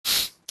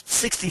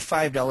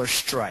$65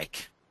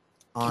 strike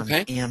on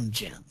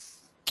Amgen.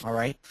 All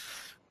right.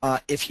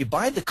 If you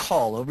buy the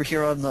call, over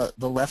here on the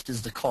left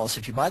is the call. So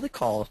if you buy the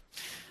call,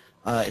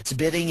 it's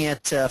bidding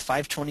at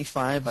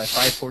 525 by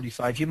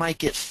 545. You might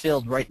get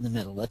filled right in the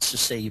middle. Let's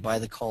just say you buy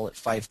the call at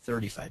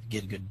 535.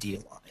 Get a good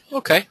deal on it.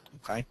 Okay.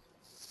 Okay.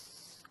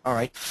 All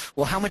right.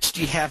 Well, how much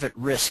do you have at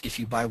risk if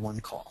you buy one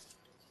call?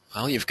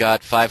 Well, you've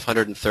got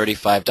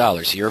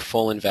 $535, your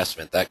full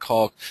investment. That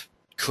call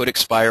could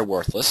expire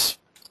worthless,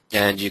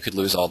 and you could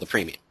lose all the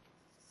premium.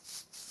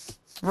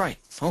 Right.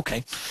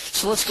 Okay.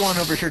 So let's go on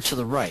over here to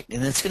the right,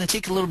 and it's going to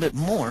take a little bit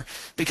more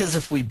because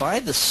if we buy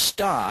the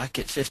stock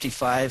at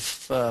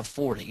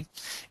 55.40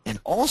 and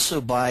also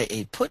buy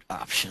a put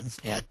option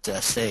at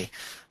say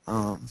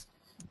the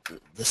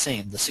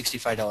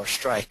 $65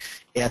 strike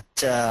at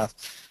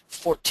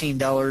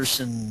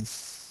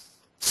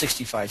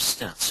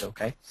 $14.65.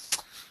 Okay.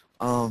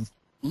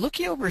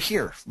 Looky over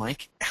here,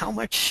 Mike. How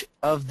much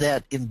of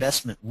that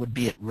investment would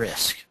be at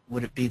risk?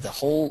 Would it be the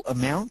whole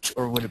amount,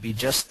 or would it be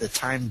just the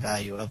time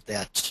value of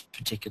that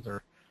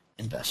particular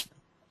investment?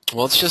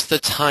 Well, it's just the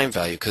time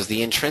value because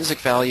the intrinsic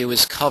value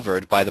is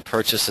covered by the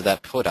purchase of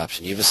that put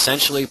option. You've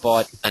essentially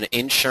bought an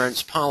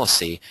insurance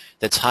policy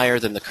that's higher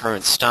than the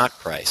current stock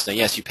price. Now,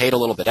 yes, you paid a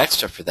little bit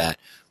extra for that,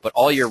 but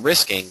all you're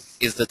risking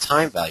is the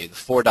time value, the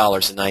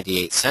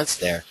 $4.98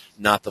 there,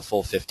 not the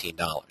full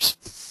 $15.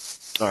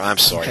 Or I'm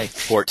sorry, okay.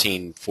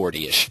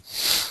 $14.40-ish.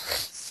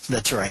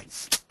 That's right.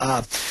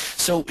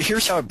 So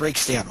here's how it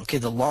breaks down. Okay,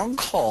 the long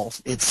call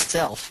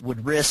itself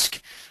would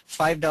risk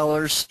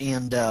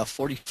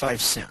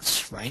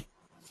 $5.45, right?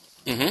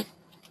 Mm-hmm.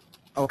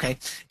 Okay,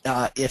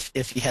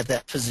 if you had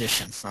that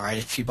position, all right,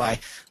 if you buy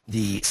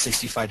the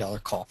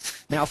 $65 call.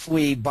 Now, if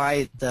we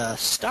buy the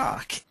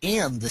stock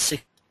and the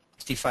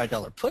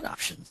 $65 put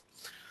option,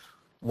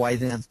 why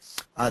then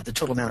the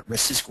total amount at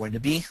risk is going to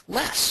be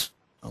less.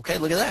 Okay,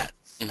 look at that.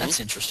 Mm-hmm. That's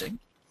interesting.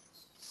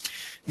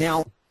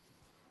 Now,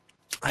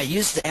 I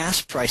use the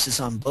ask prices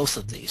on both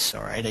of these.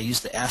 All right, I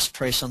use the ask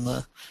price on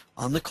the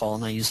call,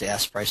 and I use the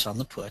ask price on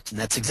the put, and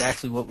that's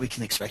exactly what we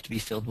can expect to be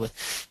filled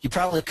with. You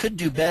probably could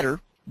do better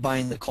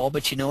buying the call,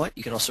 but you know what?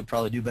 You could also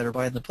probably do better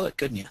buying the put,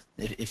 couldn't you?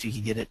 If you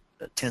could get it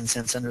 10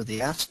 cents under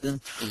the ask, then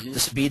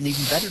this would be an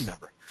even better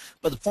number.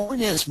 But the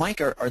point is,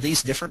 Mike, are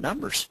these different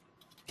numbers?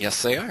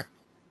 Yes, they are.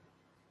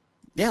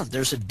 Yeah,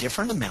 there's a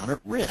different amount at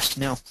risk.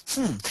 Now,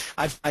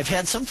 I've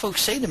had some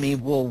folks say to me,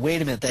 well,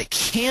 wait a minute, that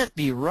can't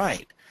be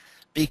right,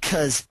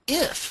 because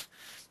if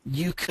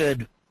you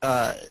could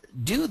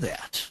do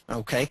that,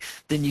 okay,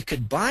 then you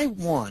could buy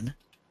one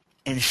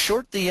and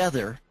short the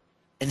other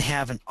and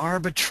have an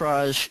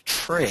arbitrage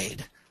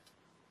trade,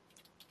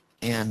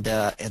 and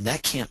that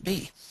can't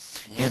be.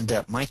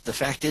 And Mike, the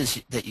fact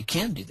is that you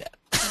can do that.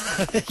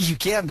 You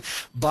can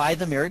buy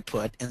the married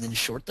put and then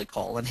short the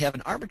call and have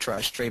an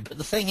arbitrage trade. But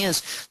the thing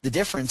is, the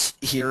difference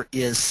here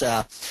is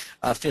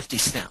 50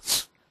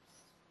 cents.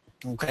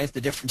 Okay, the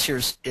difference here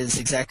is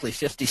exactly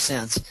 50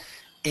 cents.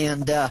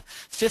 And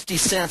 50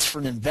 cents for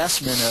an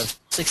investment of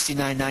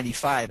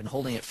 $69.95 and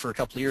holding it for a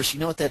couple of years, you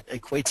know what that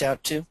equates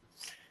out to?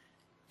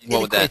 It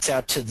equates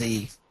out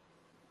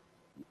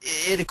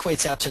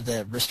to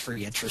the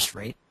risk-free interest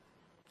rate.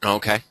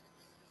 Okay.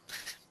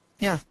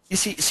 Yeah, you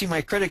see,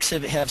 my critics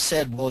have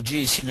said, well,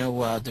 geez,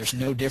 there's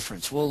no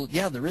difference. Well,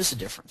 yeah, there is a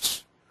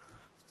difference,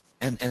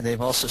 and they've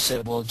also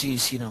said, well,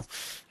 geez,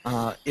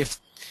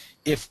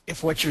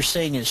 if what you're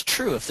saying is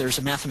true, if there's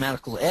a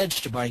mathematical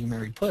edge to buying a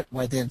married put,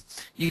 why then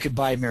you could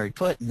buy a married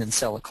put and then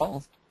sell a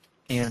call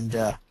and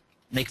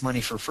make money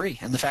for free.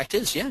 And the fact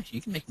is, yeah,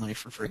 you can make money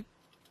for free.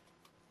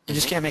 You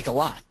just can't make a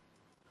lot.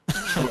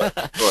 Sure.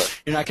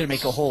 You're not going to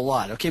make a whole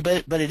lot, okay?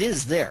 But it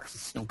is there,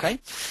 okay?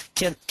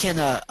 Can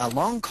a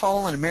long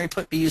call and a married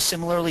put be used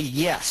similarly?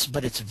 Yes,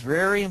 but it's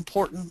very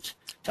important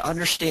to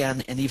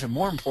understand, and even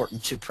more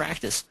important to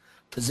practice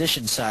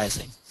position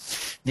sizing.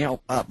 Now,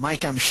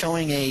 Mike, I'm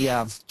showing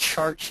a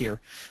chart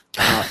here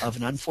of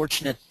an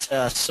unfortunate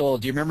soul.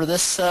 Do you remember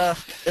this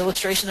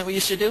illustration that we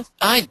used to do?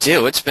 I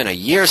do. It's been a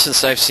year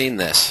since I've seen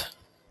this.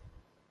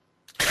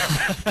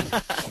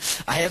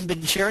 I haven't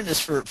been sharing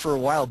this for a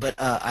while, but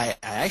I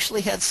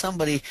actually had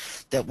somebody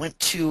that went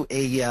to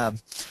a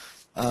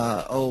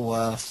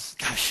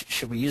gosh,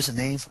 should we use a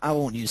name? I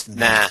won't use the name.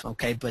 Nah.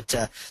 Okay, but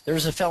there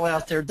was a fellow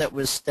out there that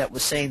was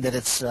saying that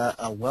it's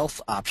a wealth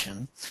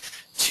option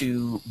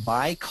to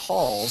buy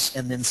calls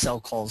and then sell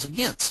calls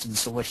against. And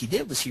so what he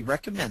did was he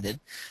recommended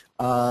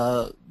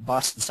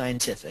Boston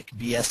Scientific,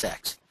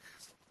 BSX,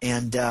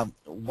 and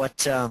what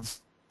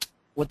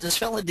this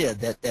fellow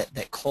did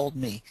that called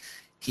me.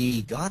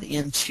 He got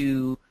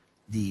into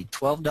the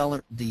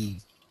 $12,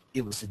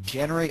 it was the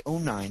January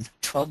 09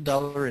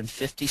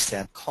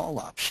 $12.50 call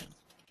option.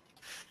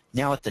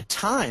 Now at the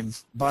time,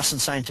 Boston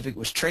Scientific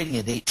was trading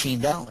at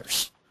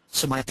 $18.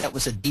 So Mike, that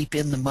was a deep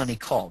in the money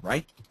call,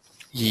 right?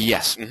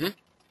 Yes. Mm-hmm.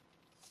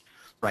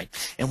 Right.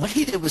 And what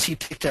he did was he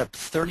picked up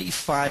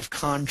 35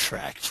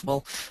 contracts.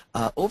 Well,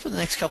 over the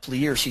next couple of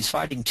years, he's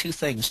fighting two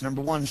things.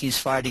 Number one, he's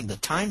fighting the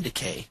time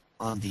decay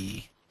on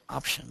the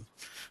option.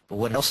 But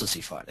what else is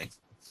he fighting?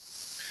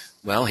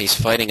 Well, he's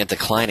fighting a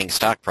declining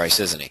stock price,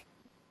 isn't he?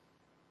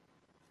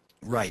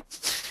 Right.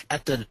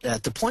 At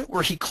the point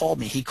where he called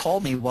me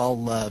while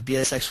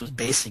BSX was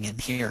basing in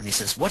here, and he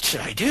says, "What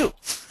should I do?"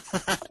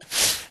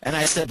 And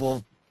I said,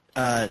 "Well,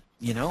 I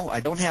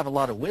don't have a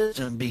lot of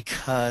wisdom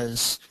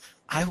because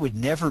I would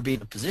never be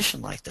in a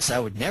position like this. I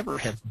would never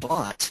have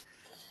bought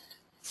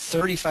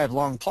 35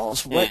 long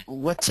calls. What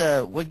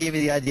gave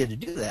you the idea to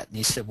do that?" And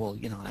he said, "Well,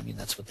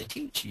 that's what they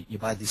teach. You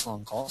buy these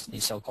long calls and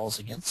you sell calls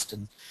against,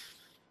 and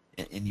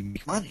you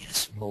make money." I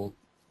said, "Well,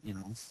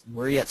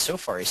 where are you at so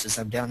far?" He says,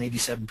 "I'm down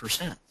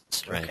 87%. I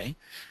said, Right. "Okay."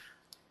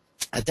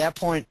 At that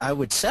point, I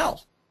would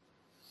sell.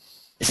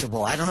 He said,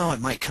 "Well, I don't know. It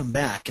might come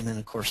back." And then,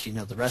 of course, you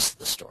know the rest of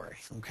the story.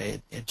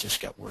 Okay, it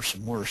just got worse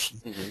and worse,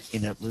 and he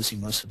ended up losing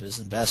most of his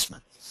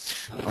investment.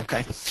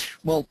 Okay,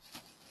 well,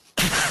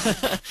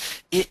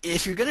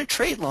 if you're going to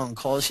trade long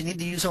calls, you need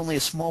to use only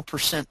a small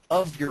percent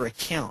of your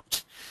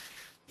account.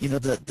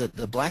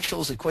 The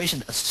Black-Scholes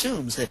equation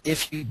assumes that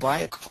if you buy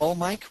a call,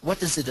 Mike, what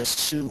does it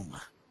assume?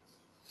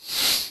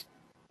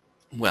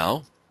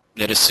 Well,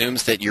 it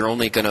assumes that you're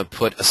only going to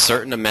put a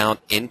certain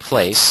amount in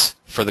place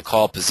for the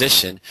call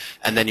position,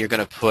 and then you're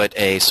going to put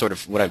a sort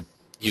of, what I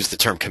use the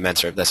term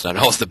commensurate, that's not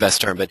always the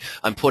best term, but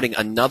I'm putting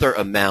another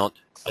amount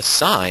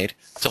aside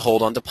to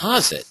hold on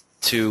deposit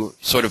to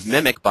sort of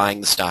mimic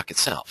buying the stock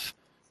itself.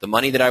 The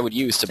money that I would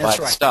use to buy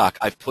the stock,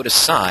 I've put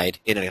aside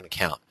in an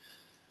account.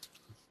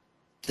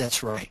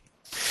 That's right.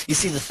 You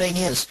see, the thing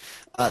is,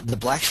 the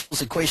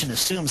Black-Scholes equation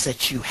assumes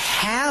that you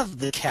have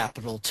the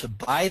capital to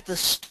buy the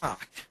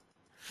stock,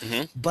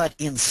 but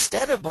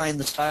instead of buying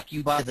the stock,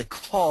 you buy the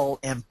call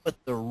and put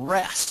the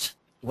rest,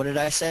 what did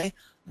I say?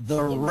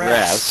 The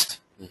rest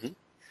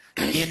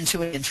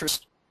into an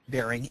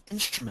interest-bearing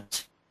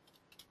instrument.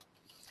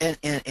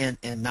 And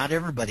not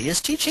everybody is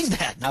teaching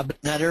that. Not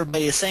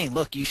everybody is saying,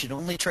 look, you should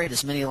only trade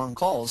as many long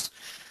calls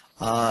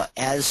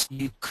as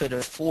you could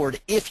afford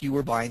if you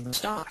were buying the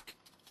stock.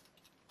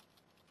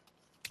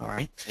 All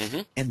right?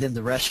 And then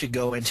the rest should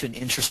go into an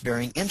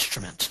interest-bearing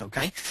instrument,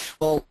 okay?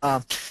 Well,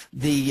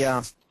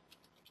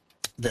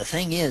 the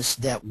thing is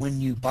that when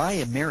you buy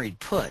a married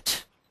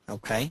put,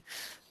 okay,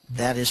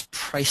 that is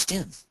priced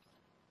in.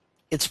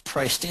 It's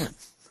priced in,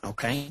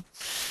 okay?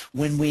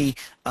 When we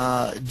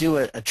do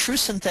a true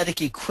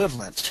synthetic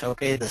equivalent,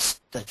 okay,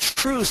 the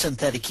true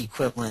synthetic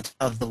equivalent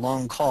of the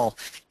long call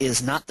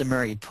is not the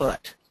married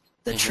put.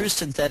 The true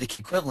synthetic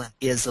equivalent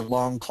is the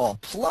long call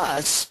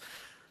plus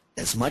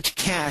as much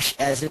cash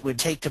as it would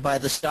take to buy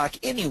the stock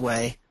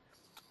anyway,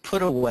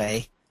 put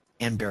away,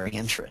 and bearing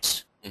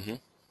interest.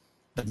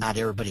 But not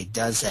everybody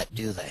does that,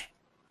 do they?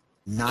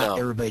 Not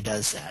everybody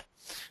does that.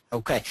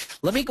 Okay,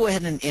 let me go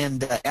ahead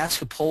and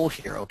ask a poll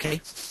here, okay?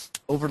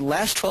 Over the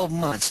last 12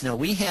 months, now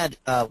we had,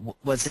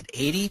 was it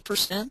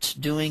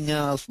 80% doing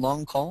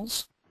long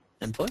calls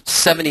and puts?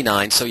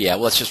 79, so yeah,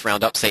 well, let's just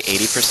round up, say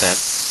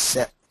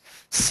 80%.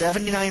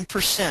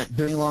 79%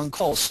 doing long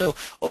calls. So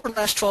over the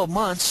last 12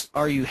 months,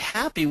 are you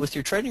happy with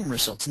your trading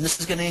results? And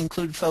this is going to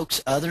include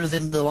folks other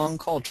than the long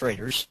call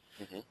traders.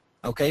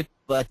 Okay,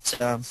 but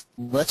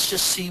let's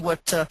just see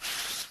what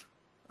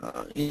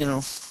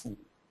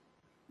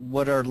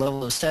what our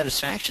level of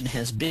satisfaction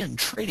has been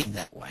trading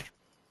that way.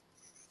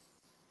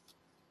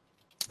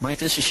 Mike,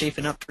 this is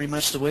shaping up pretty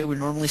much the way we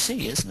normally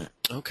see, isn't it?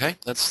 Okay,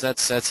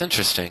 that's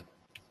interesting.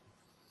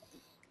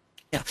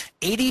 Yeah,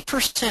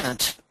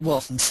 80%,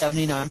 well,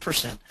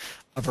 79%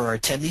 of our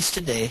attendees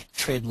today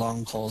trade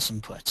long calls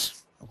and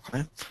puts.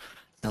 Okay,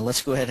 now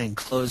let's go ahead and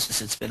close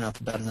this. It's been up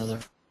about another,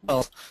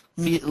 well,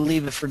 let me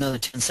leave it for another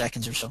 10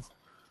 seconds or so.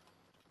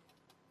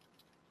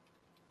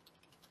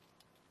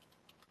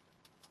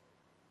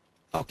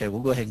 Okay,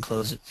 we'll go ahead and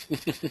close it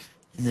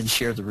and then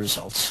share the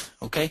results.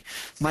 Okay,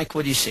 Mike,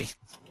 what do you see?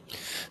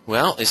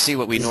 Well, you see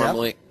what we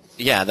normally...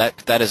 Yeah,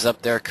 that is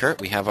up there,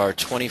 Kurt. We have our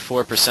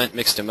 24%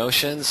 mixed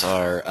emotions,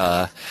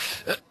 our...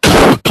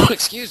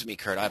 excuse me,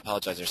 Kurt, I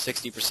apologize. Our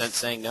 60%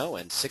 saying no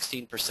and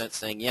 16%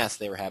 saying yes,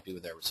 they were happy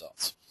with their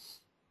results.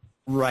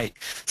 Right.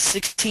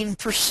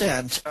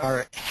 16%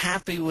 are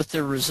happy with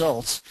their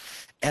results,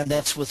 and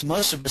that's with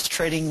most of us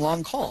trading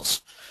long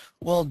calls.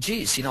 Well,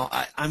 geez,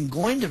 I'm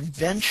going to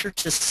venture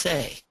to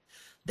say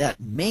that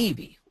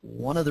maybe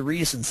one of the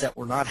reasons that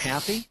we're not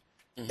happy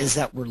is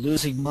that we're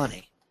losing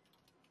money.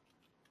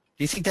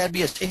 Do you think that'd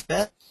be a safe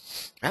bet?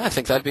 I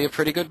think that'd be a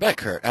pretty good bet,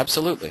 Kurt.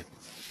 Absolutely.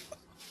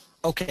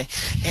 Okay,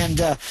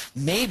 and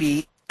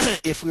maybe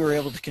if we were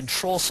able to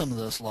control some of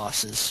those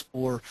losses,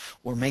 or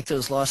make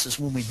those losses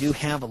when we do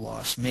have a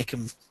loss, make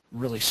them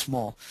really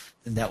small,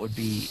 then that would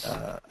be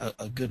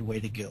a good way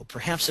to go.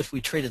 Perhaps if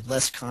we traded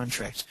less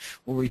contracts,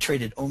 or we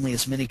traded only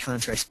as many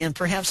contracts, and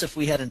perhaps if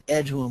we had an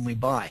edge when we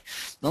buy.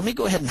 Let me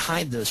go ahead and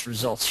hide those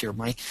results here,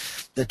 Mike.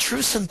 The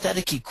true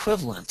synthetic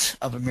equivalent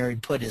of a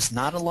married put is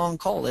not a long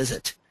call, is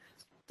it?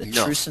 The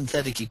true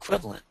synthetic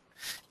equivalent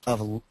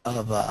of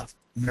a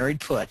married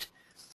put